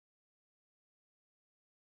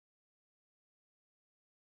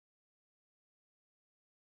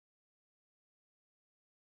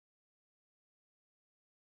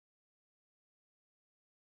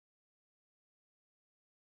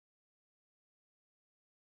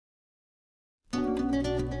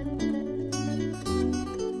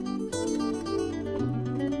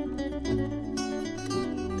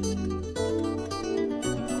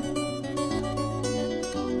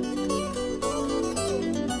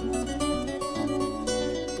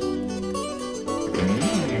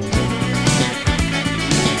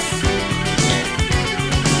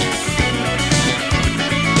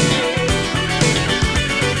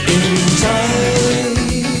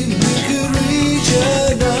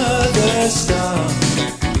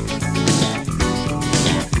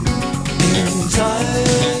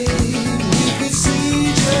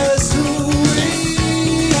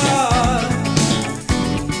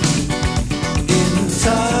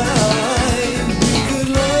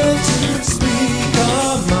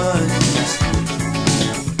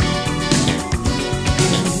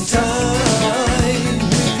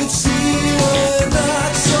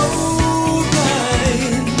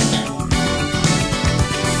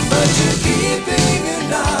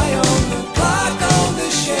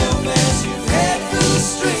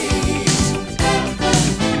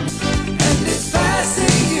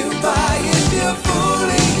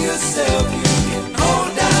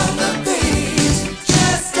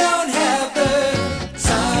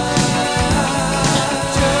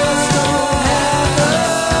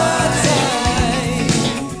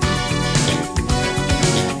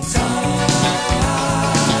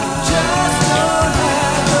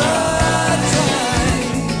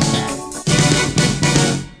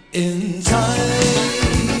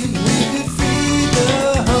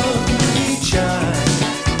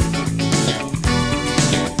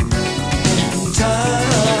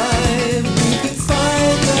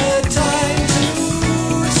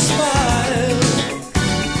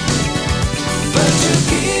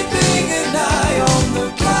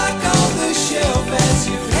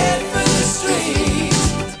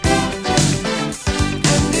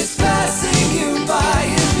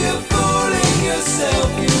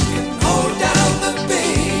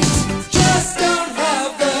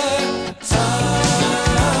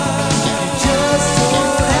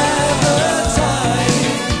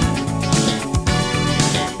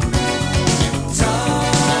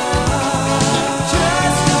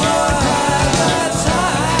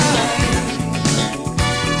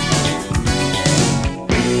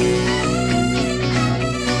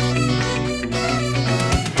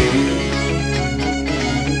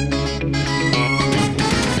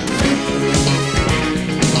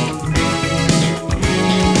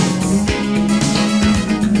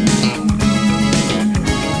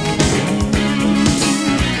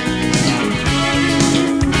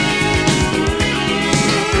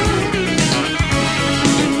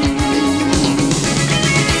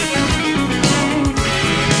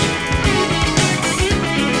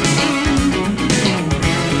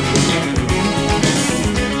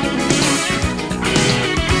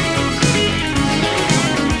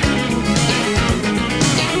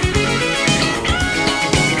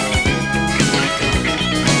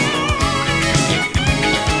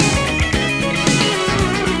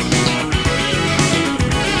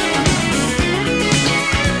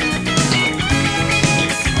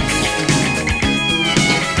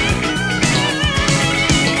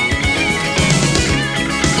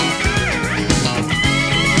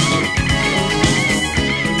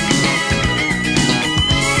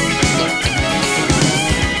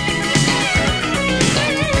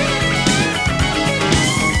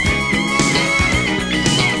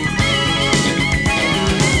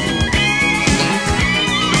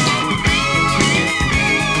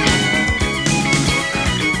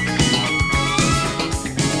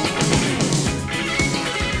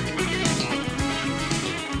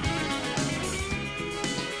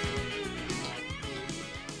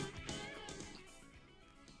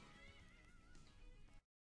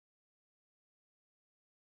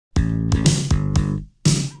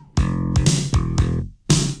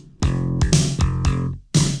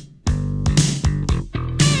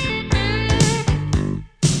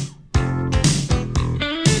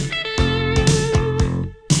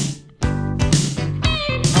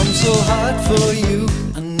for you,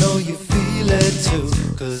 I know you feel it too,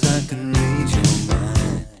 'cause I can read your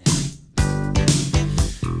mind.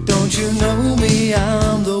 Don't you know me,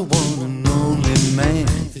 I'm the one and only man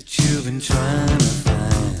that you've been trying to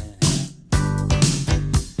find.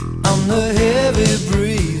 I'm the heavy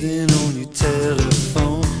breathing on your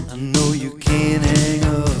telephone, I know you can't hang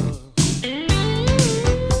up.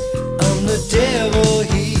 I'm the devil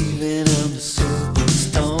heaving, I'm the serpent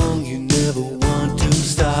stung, you never want to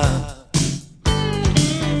stop.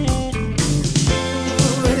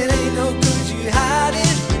 But it ain't no good you hide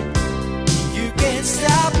it, you can't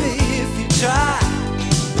stop me if you try.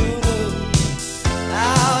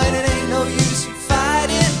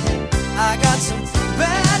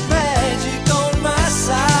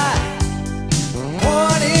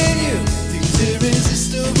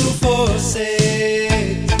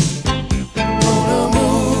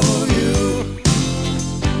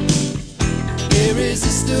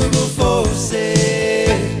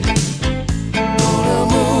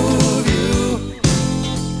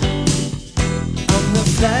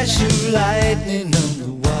 lightning on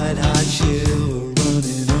the white hot shiver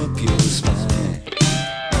running up your spine.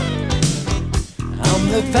 I'm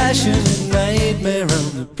the passionate nightmare, I'm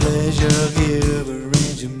the pleasure giver,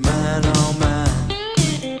 and you're mine, all mine.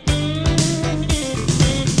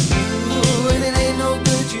 Ooh, and it ain't no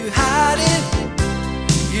good you hide it.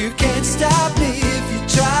 You can't stop me if you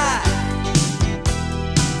try.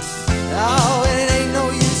 Oh, and it ain't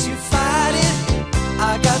no use you fight it.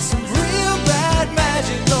 I got some real bad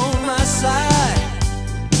magic on my side.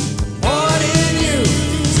 What in you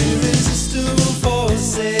is irresistible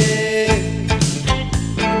forces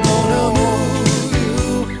gonna move you.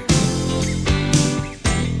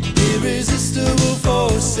 Irresistible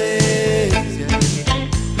forces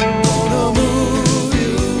gonna move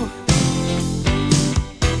you.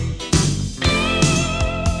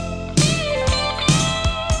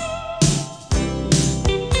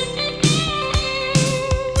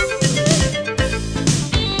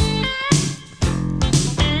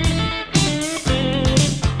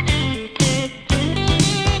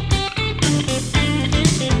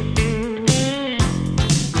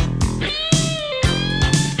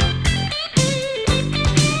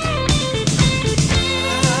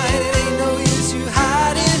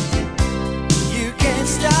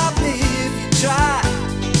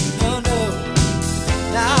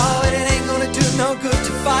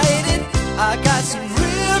 I got some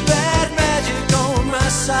real bad magic on my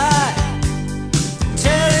side.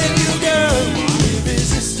 Telling you, girl,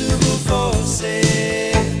 irresistible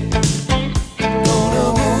forces gonna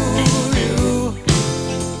move you.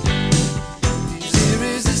 These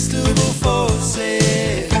irresistible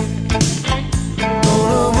forces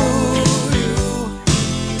gonna move you.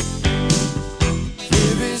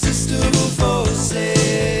 Irresistible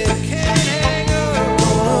forces can't hang up.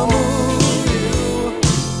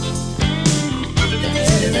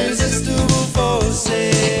 Irresistible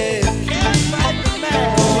forces can't fight the man.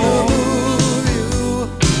 Gonna move you.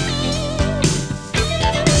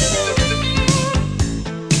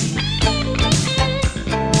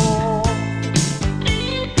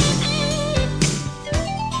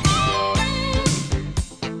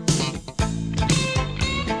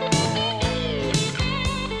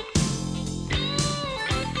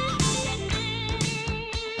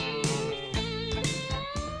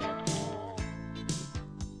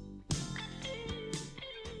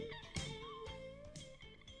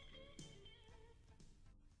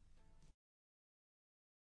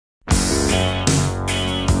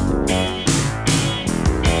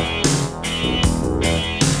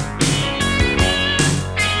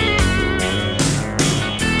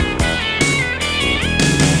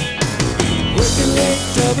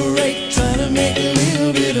 Double rate, trying to make a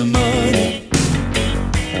little bit of money.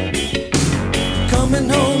 Coming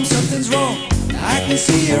home, something's wrong, I can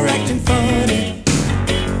see you're acting funny.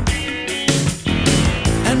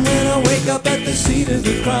 And when I wake up at the scene of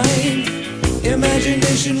the crime,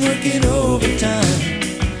 imagination working overtime.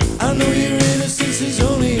 I know your innocence is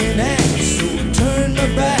only an act, so turn my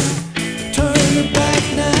back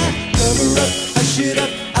now. Cover up, hush it up,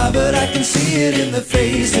 but I can see it in the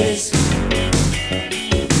faces.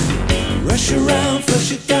 Rush around,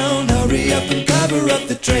 flush it down, hurry up and cover up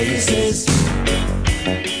the traces.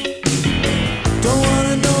 Don't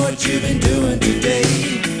wanna know what you've been doing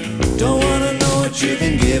today. Don't wanna know what you've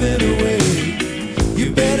been giving away.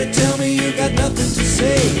 You better tell me you got nothing to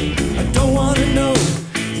say. I don't wanna know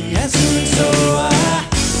the answer, and so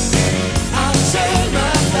I'll turn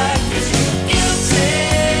my back 'cause you're guilty.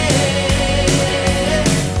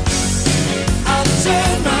 I'll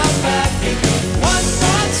turn my back one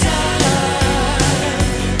more time.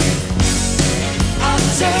 I'll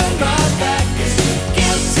turn my back 'cause you're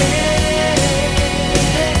guilty.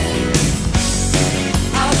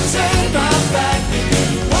 I'll turn my back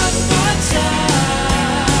one more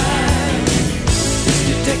time. This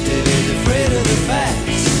detective is afraid of the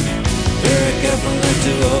facts, very careful not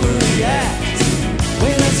to overreact.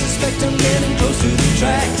 When I suspect I'm getting close to the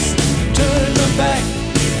tracks, turn my back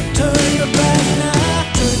now.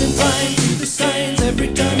 Turning blind to the signs every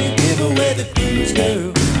time you give away the clues,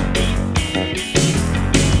 girl.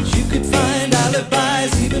 You could find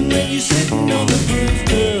alibis even when you're sitting on the roof,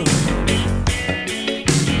 girl.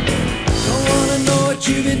 Don't wanna know what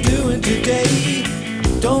you've been doing today.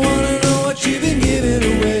 Don't wanna know what you've been giving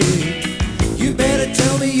away. You better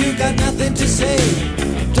tell me you got nothing to say.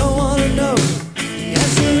 Don't wanna know the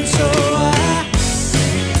answer, and so